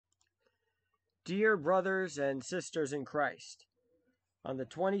Dear brothers and sisters in Christ, on the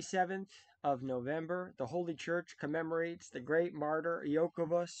 27th of November, the Holy Church commemorates the great martyr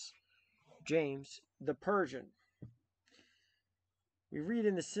IAKOVOS James the Persian. We read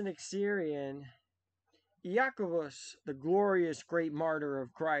in the Synaxarion, IAKOVOS, the glorious great martyr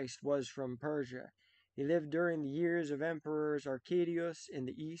of Christ, was from Persia. He lived during the years of Emperors Arcadius in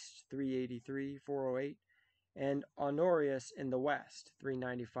the east, 383-408, and Honorius in the west,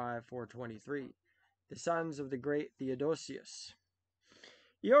 395-423. The sons of the great Theodosius.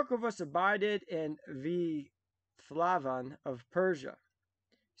 IAKOVOS abided in Vithlavon of Persia,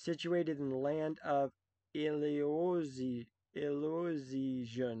 situated in the land of Eleosion.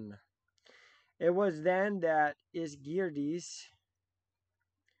 It was then that Isgirdes,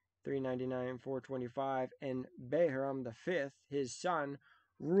 399-425, and Bahram V, his son,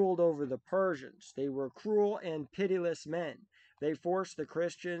 ruled over the Persians. They were cruel and pitiless men. They forced the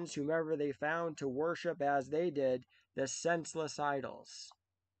Christians, whomever they found, to worship as they did the senseless idols.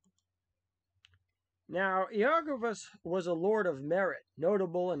 Now, IAKOVOS was a lord of merit,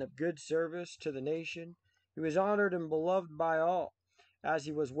 notable and of good service to the nation. He was honored and beloved by all, as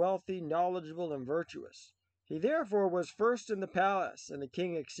he was wealthy, knowledgeable, and virtuous. He therefore was first in the palace, and the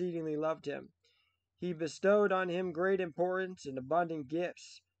king exceedingly loved him. He bestowed on him great importance and abundant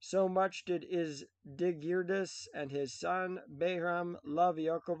gifts. So much did Isgirdes and his son Bahram love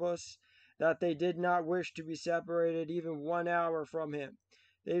IAKOVOS that they did not wish to be separated even 1 hour from him.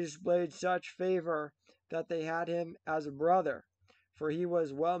 They displayed such favor that they had him as a brother, for he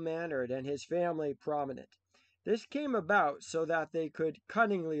was well-mannered and his family prominent. This came about so that they could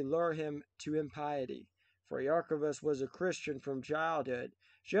cunningly lure him to impiety, for IAKOVOS was a Christian from childhood,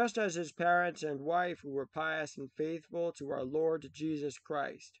 just as his parents and wife, who were pious and faithful to our Lord Jesus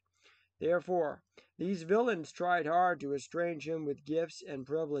Christ. Therefore, these villains tried hard to estrange him with gifts and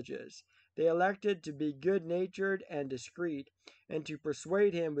privileges. They elected to be good-natured and discreet, and to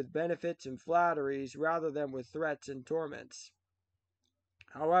persuade him with benefits and flatteries rather than with threats and torments.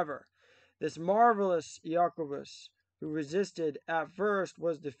 However, this marvelous IAKOVOS, who resisted at first,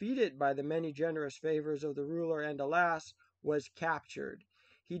 was defeated by the many generous favors of the ruler, and alas, was captured.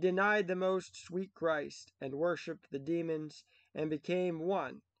 He denied the most sweet Christ, and worshipped the demons, and became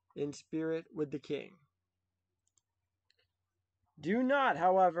one in spirit with the king. Do not,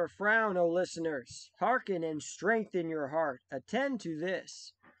 however, frown, O listeners. Hearken and strengthen your heart. Attend to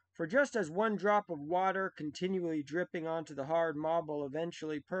this. For just as one drop of water continually dripping onto the hard marble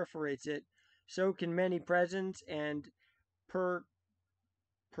eventually perforates it, so can many presents and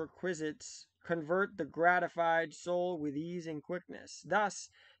perquisites convert the gratified soul with ease and quickness. Thus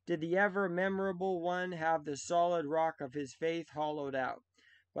did the ever-memorable one have the solid rock of his faith hollowed out.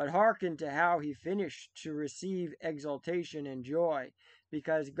 But hearken to how he finished to receive exaltation and joy,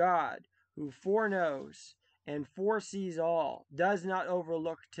 because God, who foreknows and foresees all, does not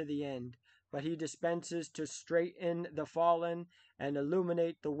overlook to the end, but he dispenses to straighten the fallen and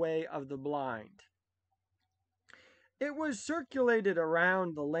illuminate the way of the blind. It was circulated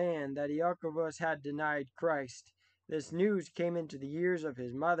around the land that IAKOVOS had denied Christ. This news came into the ears of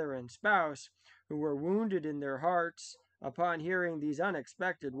his mother and spouse, who were wounded in their hearts upon hearing these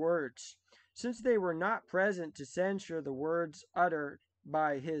unexpected words. Since they were not present to censure the words uttered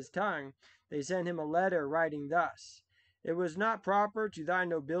by his tongue, they sent him a letter writing thus: "It was not proper to thy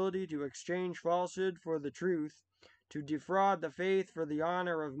nobility to exchange falsehood for the truth, to defraud the faith for the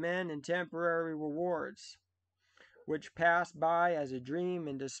honor of men and temporary rewards, which pass by as a dream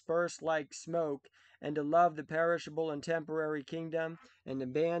and disperse like smoke, and to love the perishable and temporary kingdom, and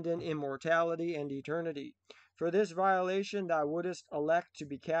abandon immortality and eternity. For this violation thou wouldest elect to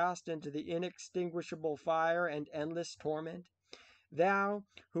be cast into the inextinguishable fire and endless torment. Thou,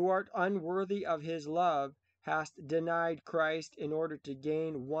 who art unworthy of his love, hast denied Christ in order to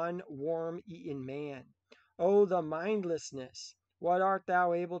gain one worm-eaten man. O the mindlessness! What art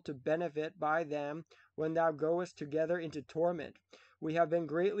thou able to benefit by them when thou goest together into torment? We have been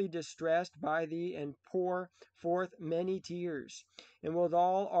greatly distressed by thee, and pour forth many tears. And with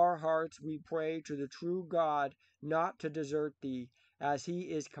all our hearts we pray to the true God not to desert thee, as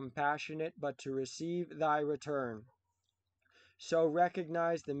he is compassionate, but to receive thy return. So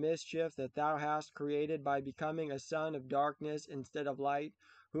recognize the mischief that thou hast created by becoming a son of darkness instead of light,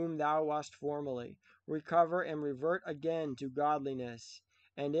 whom thou wast formerly. Recover and revert again to godliness.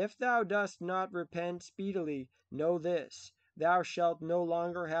 And if thou dost not repent speedily, know this: thou shalt no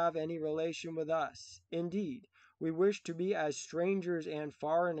longer have any relation with us. Indeed, we wish to be as strangers and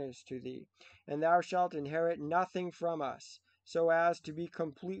foreigners to thee, and thou shalt inherit nothing from us, so as to be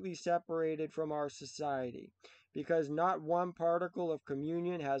completely separated from our society. because not one particle of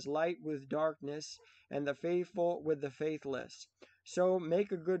communion has light with darkness, and the faithful with the faithless. So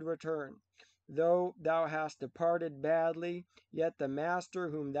make a good return. Though thou hast departed badly, yet the Master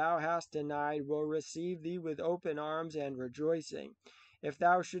whom thou hast denied will receive thee with open arms and rejoicing. If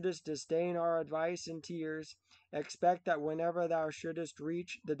thou shouldest disdain our advice in tears, expect that whenever thou shouldest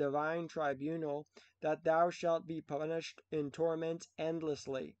reach the divine tribunal, that thou shalt be punished in torments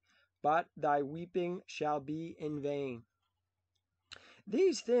endlessly, but thy weeping shall be in vain.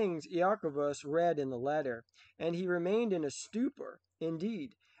 These things Iakovos read in the letter, and he remained in a stupor,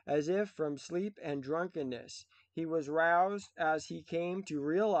 indeed, as if from sleep and drunkenness. He was roused as he came to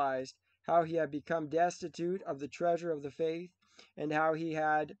realize how he had become destitute of the treasure of the faith, and how he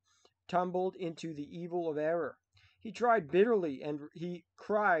had tumbled into the evil of error. He cried bitterly and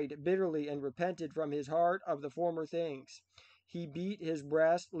repented from his heart of the former things. He beat his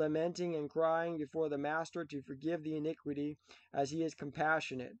breast, lamenting and crying before the Master to forgive the iniquity, as he is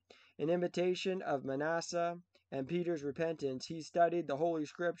compassionate. In imitation of Manasseh and Peter's repentance, he studied the Holy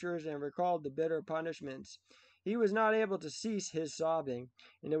Scriptures and recalled the bitter punishments. He was not able to cease his sobbing,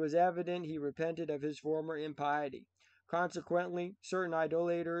 and it was evident he repented of his former impiety. Consequently, certain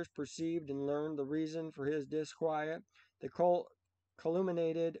idolaters perceived and learned the reason for his disquiet. They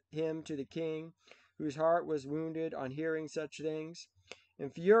calumniated him to the king, whose heart was wounded on hearing such things.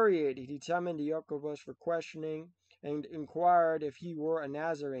 Infuriated, he summoned Iakovos for questioning and inquired if he were a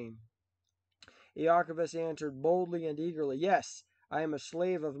Nazarene. Iakovos answered boldly and eagerly, "Yes, I am a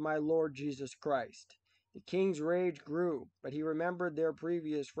slave of my Lord Jesus Christ." The king's rage grew, but he remembered their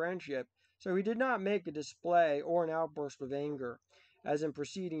previous friendship, so he did not make a display or an outburst of anger. As in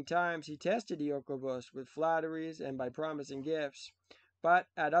preceding times, he tested Iakovos with flatteries and by promising gifts. But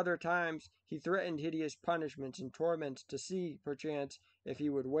at other times he threatened hideous punishments and torments to see, perchance, if he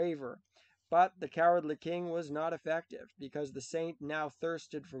would waver. But the cowardly king was not effective, because the saint now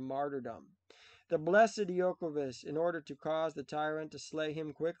thirsted for martyrdom. The blessed Iakovos, in order to cause the tyrant to slay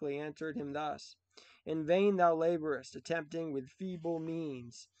him quickly, answered him thus: "In vain thou laborest, attempting with feeble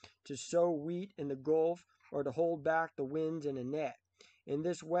means to sow wheat in the gulf, or to hold back the winds in a net. In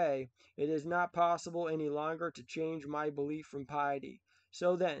this way it is not possible any longer to change my belief from piety.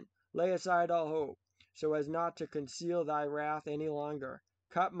 So then, lay aside all hope, so as not to conceal thy wrath any longer.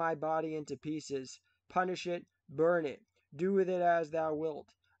 Cut my body into pieces, punish it, burn it, do with it as thou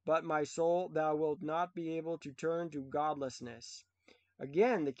wilt, but my soul thou wilt not be able to turn to godlessness."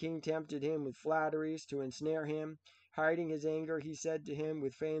 Again the king tempted him with flatteries to ensnare him. Hiding his anger, he said to him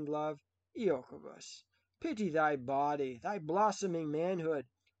with feigned love, "Iakovos, pity thy body, thy blossoming manhood.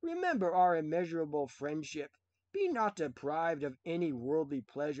 Remember our immeasurable friendship. Be not deprived of any worldly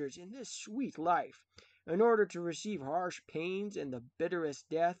pleasures in this sweet life, in order to receive harsh pains and the bitterest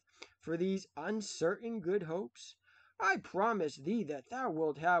death for these uncertain good hopes. I promise thee that thou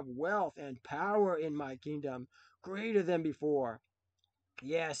wilt have wealth and power in my kingdom, greater than before.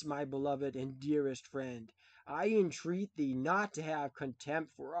 Yes, my beloved and dearest friend, I entreat thee not to have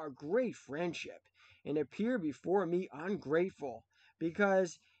contempt for our great friendship, and appear before me ungrateful,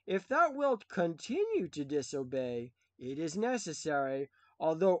 because if thou wilt continue to disobey, it is necessary,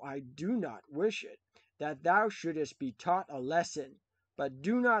 although I do not wish it, that thou shouldest be taught a lesson. But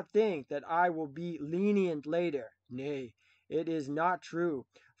do not think that I will be lenient later. Nay, it is not true,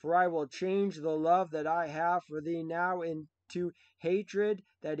 for I will change the love that I have for thee now into hatred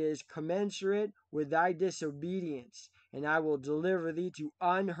that is commensurate with thy disobedience, and I will deliver thee to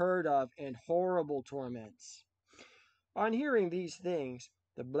unheard of and horrible torments." On hearing these things,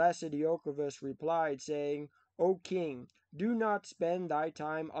 the blessed Iakovos replied, saying, "O king, do not spend thy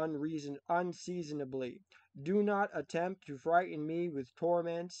time unseasonably. Do not attempt to frighten me with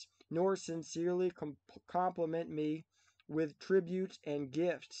torments, nor sincerely compliment me with tributes and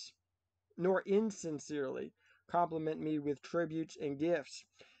gifts, nor insincerely compliment me with tributes and gifts,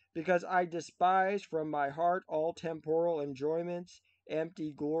 because I despise from my heart all temporal enjoyments,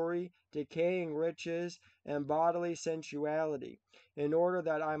 empty glory, decaying riches, and bodily sensuality, in order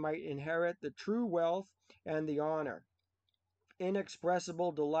that I might inherit the true wealth and the honor,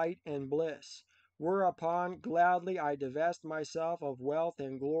 inexpressible delight and bliss. Whereupon gladly I divest myself of wealth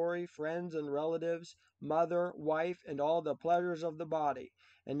and glory, friends and relatives, mother, wife, and all the pleasures of the body.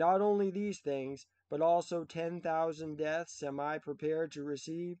 And not only these things, but also 10,000 deaths am I prepared to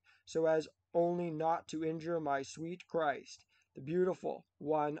receive, so as only not to injure my sweet Christ, the beautiful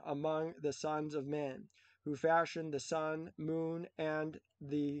one among the sons of men, who fashioned the sun, moon, and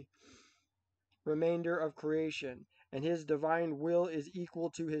the remainder of creation, and his divine will is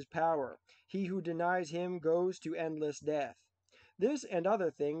equal to his power. He who denies him goes to endless death. This and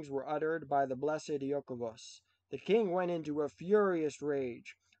other things were uttered by the blessed Iakovos. The king went into a furious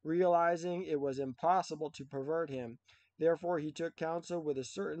rage, realizing it was impossible to pervert him. Therefore he took counsel with a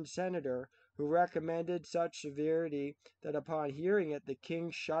certain senator who recommended such severity that upon hearing it the king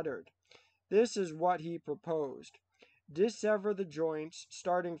shuddered. This is what he proposed. Dissever the joints,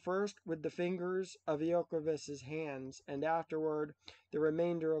 starting first with the fingers of IAKOVOS' hands, and afterward the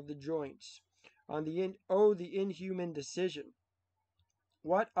remainder of the joints. The inhuman decision!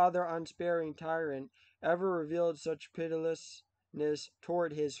 What other unsparing tyrant ever revealed such pitilessness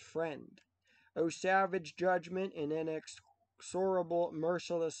toward his friend? O savage judgment and inexorable,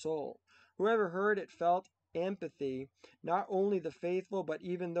 merciless soul! Whoever heard it felt empathy. Not only the faithful, but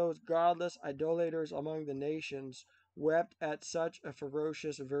even those godless idolaters among the nations wept at such a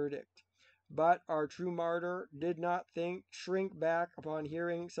ferocious verdict. But our true martyr did not shrink back upon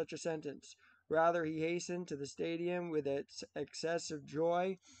hearing such a sentence. Rather, he hastened to the stadium with its excessive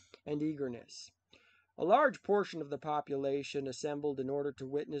joy and eagerness. A large portion of the population assembled in order to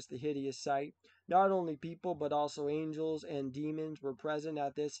witness the hideous sight. Not only people, but also angels and demons were present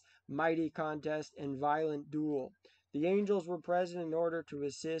at this mighty contest and violent duel. The angels were present in order to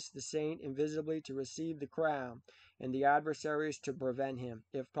assist the saint invisibly to receive the crown, and the adversaries to prevent him,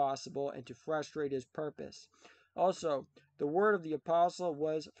 if possible, and to frustrate his purpose. Also, the word of the apostle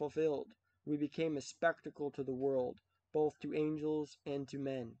was fulfilled. We became a spectacle to the world, both to angels and to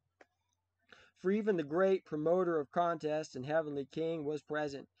men. For even the great promoter of contests and heavenly king was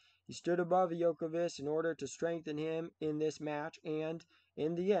present. He stood above IAKOVOS in order to strengthen him in this match and,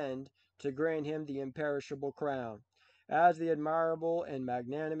 in the end, to grant him the imperishable crown. As the admirable and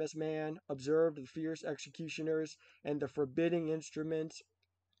magnanimous man observed the fierce executioners and the forbidding instruments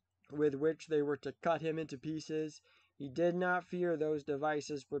with which they were to cut him into pieces, he did not fear those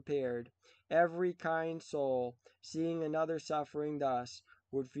devices prepared. Every kind soul, seeing another suffering thus,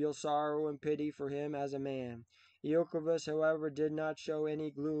 would feel sorrow and pity for him as a man. IAKOVOS, however, did not show any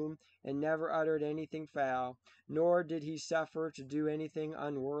gloom and never uttered anything foul, nor did he suffer to do anything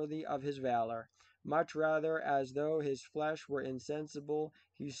unworthy of his valor. Much rather, as though his flesh were insensible,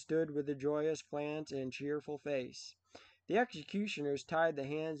 he stood with a joyous glance and cheerful face. The executioners tied the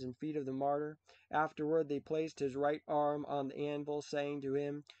hands and feet of the martyr. Afterward they placed his right arm on the anvil, saying to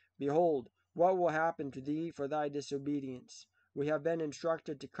him, "Behold, what will happen to thee for thy disobedience. We have been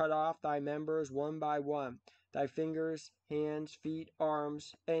instructed to cut off thy members one by one, thy fingers, hands, feet,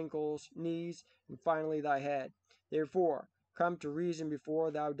 arms, ankles, knees, and finally thy head. Therefore, come to reason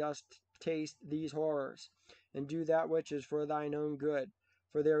before thou dost taste these horrors, and do that which is for thine own good,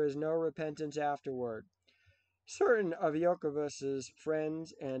 for there is no repentance afterward." Certain of IAKOVOS'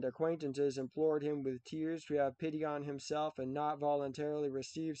 friends and acquaintances implored him with tears to have pity on himself and not voluntarily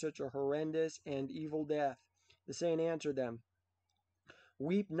receive such a horrendous and evil death. The saint answered them,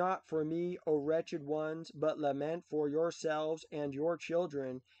 "Weep not for me, O wretched ones, but lament for yourselves and your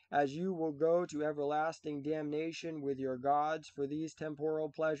children, as you will go to everlasting damnation with your gods for these temporal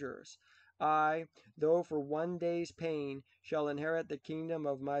pleasures. I, though for one day's pain, shall inherit the kingdom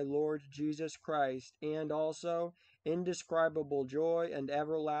of my Lord Jesus Christ, and also indescribable joy and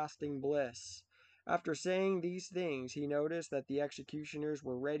everlasting bliss." After saying these things, he noticed that the executioners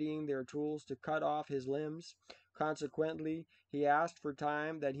were readying their tools to cut off his limbs. Consequently, he asked for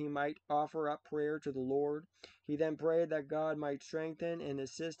time that he might offer up prayer to the Lord. He then prayed that God might strengthen and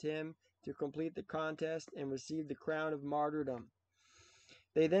assist him to complete the contest and receive the crown of martyrdom.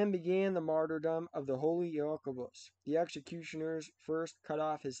 They then began the martyrdom of the holy IAKOVOS. The executioners first cut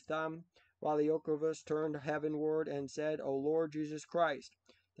off his thumb, while IAKOVOS turned heavenward and said, "O Lord Jesus Christ,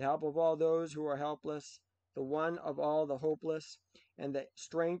 the help of all those who are helpless, the one of all the hopeless, and the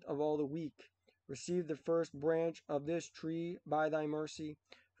strength of all the weak, receive the first branch of this tree by thy mercy,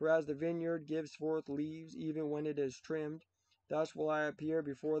 for as the vineyard gives forth leaves even when it is trimmed, thus will I appear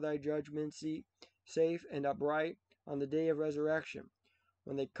before thy judgment seat, safe and upright, on the day of resurrection."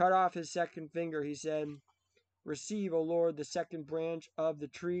 When they cut off his second finger, he said, "Receive, O Lord, the second branch of the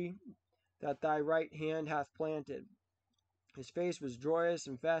tree that thy right hand hath planted." His face was joyous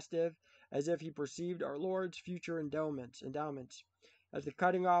and festive, as if he perceived our Lord's future endowments. At the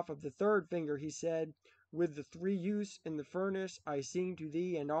cutting off of the third finger, he said, "With the three youths in the furnace, I sing to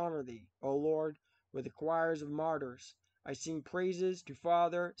thee and honor thee, O Lord, with the choirs of martyrs. I sing praises to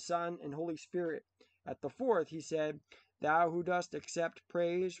Father, Son, and Holy Spirit." At the fourth, he said, "Thou who dost accept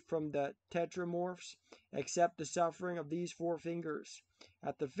praise from the tetramorphs, accept the suffering of these four fingers."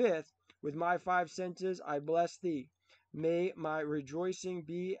 At the fifth, "With my five senses I bless thee. May my rejoicing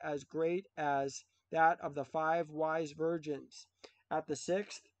be as great as that of the 5 wise virgins." At the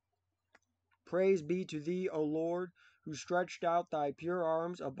sixth, "Praise be to thee, O Lord, who stretched out thy pure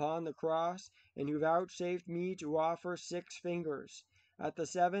arms upon the cross, and who vouchsafed me to offer 6 fingers. At the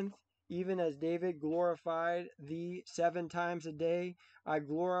 7th, even as David glorified thee 7 times a day, I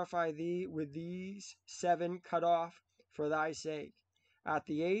glorify thee with these 7 cut off for thy sake. At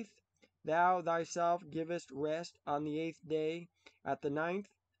the 8th, thou thyself givest rest on the 8th day. At the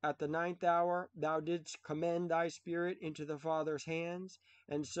ninth hour, thou didst commend thy spirit into the Father's hands,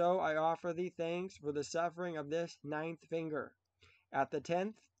 and so I offer thee thanks for the suffering of this 9th finger. At the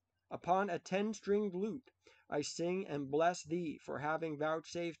 10th, upon a 10-stringed lute, I sing and bless thee for having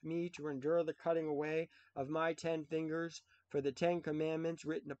vouchsafed me to endure the cutting away of my 10 fingers for the 10 commandments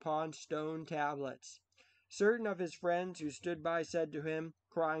written upon stone tablets. Certain of his friends who stood by said to him,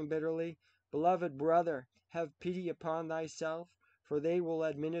 crying bitterly, Beloved brother, have pity upon thyself, for they will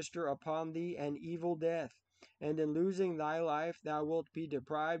administer upon thee an evil death, and in losing thy life thou wilt be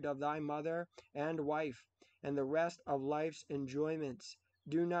deprived of thy mother and wife, and the rest of life's enjoyments.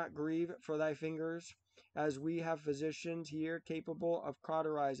 Do not grieve for thy fingers, as we have physicians here capable of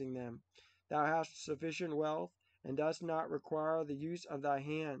cauterizing them. Thou hast sufficient wealth, and dost not require the use of thy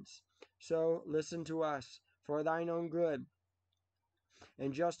hands. So listen to us, for thine own good,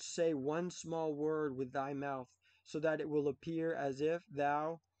 and just say one small word with thy mouth, so that it will appear as if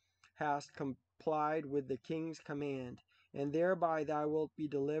thou hast complied with the king's command, and thereby thou wilt be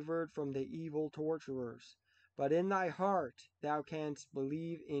delivered from the evil torturers. But in thy heart thou canst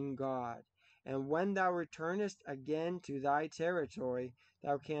believe in God, and when thou returnest again to thy territory,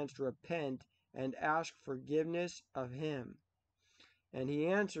 thou canst repent and ask forgiveness of him. And he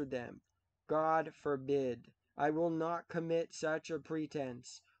answered them, God forbid. I will not commit such a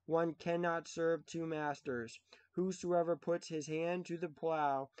pretense. One cannot serve 2 masters. Whosoever puts his hand to the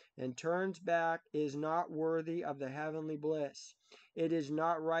plow and turns back is not worthy of the heavenly bliss. It is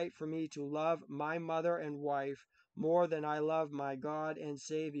not right for me to love my mother and wife more than I love my God and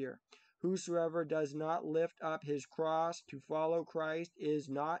Savior. Whosoever does not lift up his cross to follow Christ is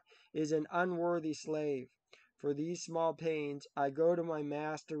an unworthy slave. For these small pains I go to my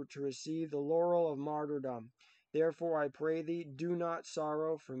Master to receive the laurel of martyrdom. Therefore I pray thee, do not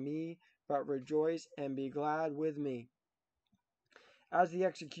sorrow for me, but rejoice and be glad with me. As the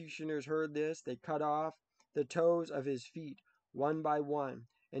executioners heard this, they cut off the toes of his feet, one by one,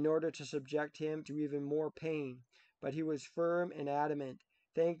 in order to subject him to even more pain. But he was firm and adamant,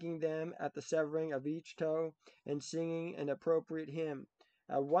 thanking them at the severing of each toe, and singing an appropriate hymn.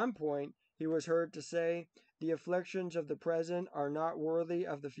 At one point, he was heard to say, The afflictions of the present are not worthy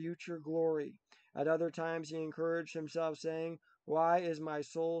of the future glory. At other times he encouraged himself, saying, Why is my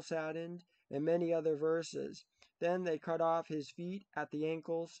soul saddened? And many other verses. Then they cut off his feet at the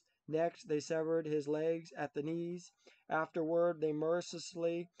ankles. Next they severed his legs at the knees. Afterward they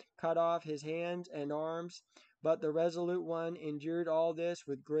mercilessly cut off his hands and arms. But the resolute one endured all this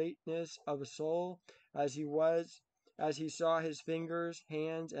with greatness of soul, as he saw his fingers,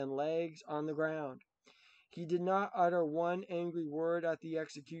 hands, and legs on the ground. He did not utter one angry word at the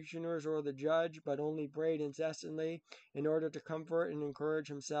executioners or the judge, but only prayed incessantly in order to comfort and encourage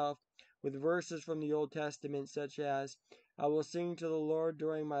himself with verses from the Old Testament, such as, I will sing to the Lord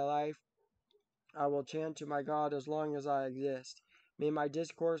during my life. I will chant to my God as long as I exist. May my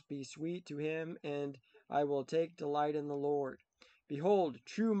discourse be sweet to him, and I will take delight in the Lord. Behold,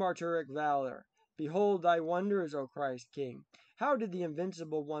 true martyric valor. Behold thy wonders, O Christ King. How did the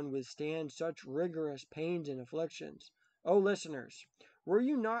invincible one withstand such rigorous pains and afflictions? O listeners, were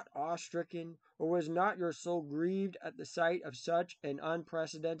you not awe-stricken, or was not your soul grieved at the sight of such an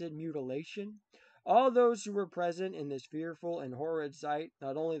unprecedented mutilation? All those who were present in this fearful and horrid sight,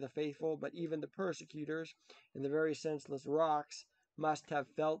 not only the faithful, but even the persecutors and the very senseless rocks, must have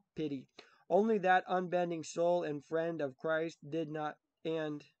felt pity. Only that unbending soul and friend of Christ did not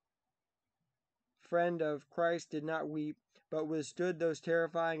weep, but withstood those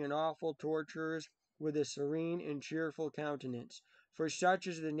terrifying and awful tortures with a serene and cheerful countenance. For such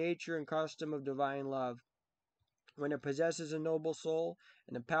is the nature and custom of divine love. When it possesses a noble soul,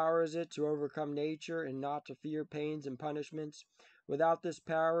 and empowers it to overcome nature and not to fear pains and punishments, without this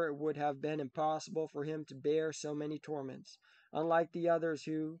power it would have been impossible for him to bear so many torments. Unlike the others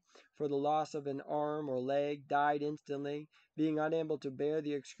who, for the loss of an arm or leg, died instantly, being unable to bear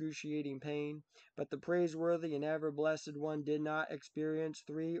the excruciating pain, but the praiseworthy and ever-blessed one did not experience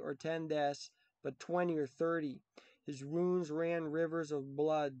 3 or 10 deaths, but 20 or 30. His wounds ran rivers of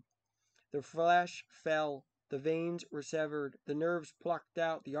blood. The flesh fell. The veins were severed, the nerves plucked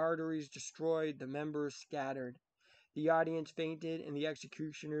out, the arteries destroyed, the members scattered. The audience fainted, and the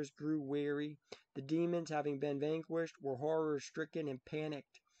executioners grew weary. The demons, having been vanquished, were horror-stricken and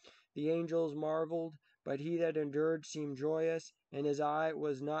panicked. The angels marveled, But he that endured seemed joyous, and his eye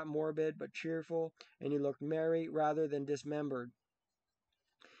was not morbid, but cheerful, and he looked merry rather than dismembered.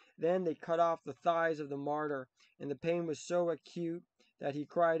 Then they cut off the thighs of the martyr, and the pain was so acute that he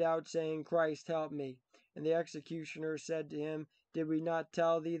cried out, saying, Christ, help me. And the executioner said to him, Did we not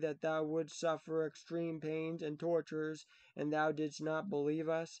tell thee that thou wouldst suffer extreme pains and tortures, and thou didst not believe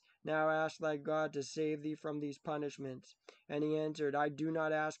us? Now ask thy God to save thee from these punishments. And he answered, I do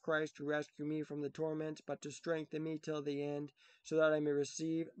not ask Christ to rescue me from the torments, but to strengthen me till the end, so that I may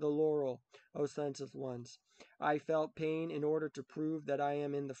receive the laurel. O senseless ones! I felt pain in order to prove that I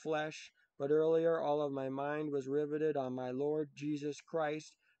am in the flesh, but earlier all of my mind was riveted on my Lord Jesus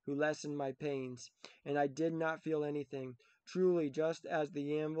Christ, who lessened my pains, and I did not feel anything. Truly, just as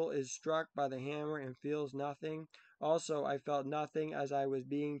the anvil is struck by the hammer and feels nothing, also I felt nothing as I was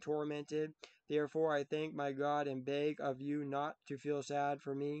being tormented. Therefore I thank my God and beg of you not to feel sad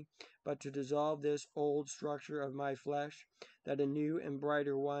for me, but to dissolve this old structure of my flesh, that a new and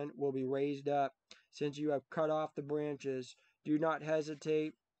brighter one will be raised up. Since you have cut off the branches, do not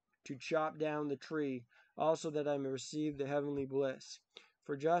hesitate to chop down the tree, also that I may receive the heavenly bliss.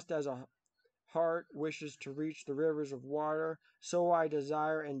 For just as a heart wishes to reach the rivers of water, so I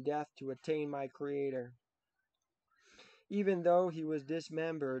desire in death to attain my Creator. Even though he was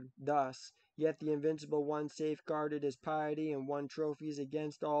dismembered thus, yet the Invincible One safeguarded his piety and won trophies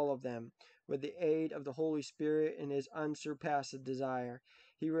against all of them, with the aid of the Holy Spirit and his unsurpassed desire.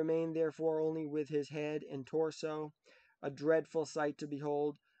 He remained therefore only with his head and torso, a dreadful sight to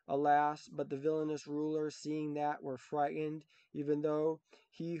behold. Alas, but the villainous rulers, seeing that, were frightened, even though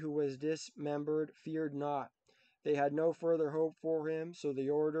he who was dismembered feared not. They had no further hope for him, so they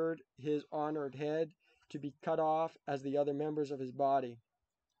ordered his honored head to be cut off as the other members of his body.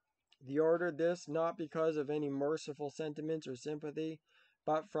 They ordered this not because of any merciful sentiments or sympathy,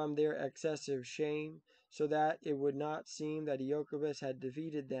 but from their excessive shame, so that it would not seem that Iakovos had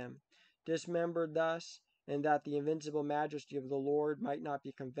defeated them, dismembered thus, and that the invincible majesty of the Lord might not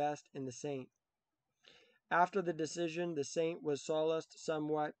be confessed in the saint. After the decision, the saint was solaced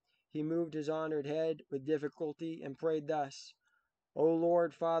somewhat. He moved his honored head with difficulty and prayed thus, O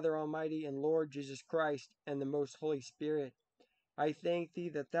Lord, Father Almighty, and Lord Jesus Christ, and the most Holy Spirit, I thank thee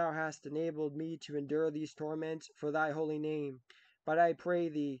that thou hast enabled me to endure these torments for thy holy name. But I pray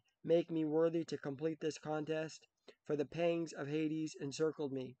thee, make me worthy to complete this contest, for the pangs of Hades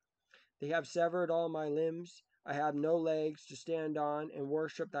encircled me. They have severed all my limbs. I have no legs to stand on and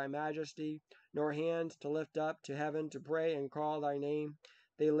worship thy majesty, nor hands to lift up to heaven to pray and call thy name.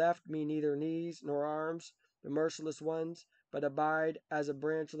 They left me neither knees nor arms, the merciless ones, but abide as a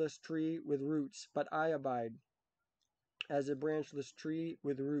branchless tree with roots. But I abide as a branchless tree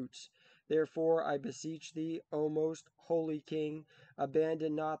with roots. Therefore I beseech thee, O most holy King,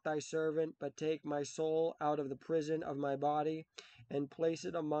 abandon not thy servant, but take my soul out of the prison of my body, and place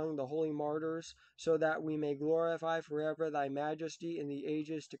it among the holy martyrs, so that we may glorify forever thy majesty in the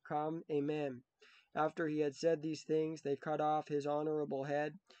ages to come. Amen. After he had said these things, they cut off his honorable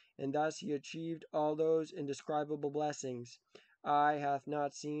head, and thus he achieved all those indescribable blessings. Eye hath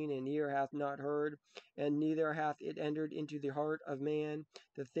not seen, and ear hath not heard, and neither hath it entered into the heart of man,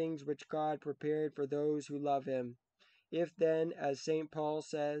 the things which God prepared for those who love him. If then, as St. Paul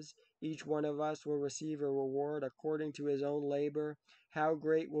says, each one of us will receive a reward according to his own labor, how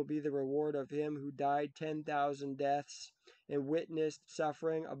great will be the reward of him who died 10,000 deaths, and witnessed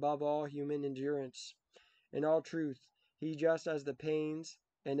suffering above all human endurance. In all truth, he just as the pains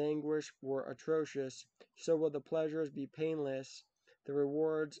and anguish were atrocious, so will the pleasures be painless, the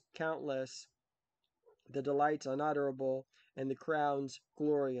rewards countless, the delights unutterable, and the crowns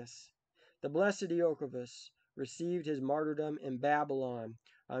glorious. The blessed Iakovos received his martyrdom in Babylon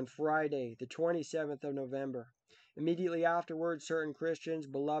on Friday, the 27th of November. Immediately afterwards, certain Christians,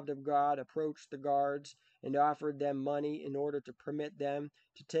 beloved of God, approached the guards and offered them money in order to permit them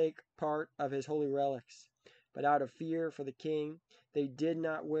to take part of his holy relics. But out of fear for the king, they did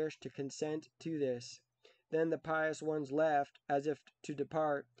not wish to consent to this. Then the pious ones left, as if to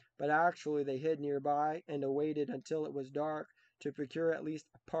depart, but actually they hid nearby and awaited until it was dark to procure at least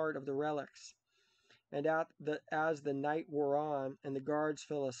a part of the relics. And as the night wore on and the guards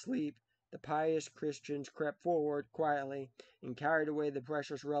fell asleep, the pious Christians crept forward quietly and carried away the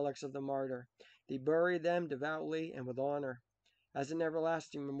precious relics of the martyr. They buried them devoutly and with honor, as an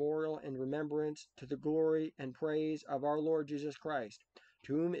everlasting memorial and remembrance to the glory and praise of our Lord Jesus Christ,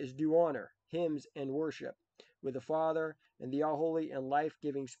 to whom is due honor, hymns, and worship, with the Father and the all-holy and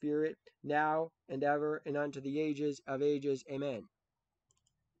life-giving Spirit, now and ever, and unto the ages of ages. Amen.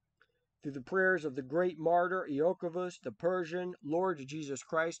 Through the prayers of the great martyr Iakovos the Persian, Lord Jesus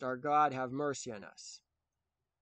Christ, our God, have mercy on us.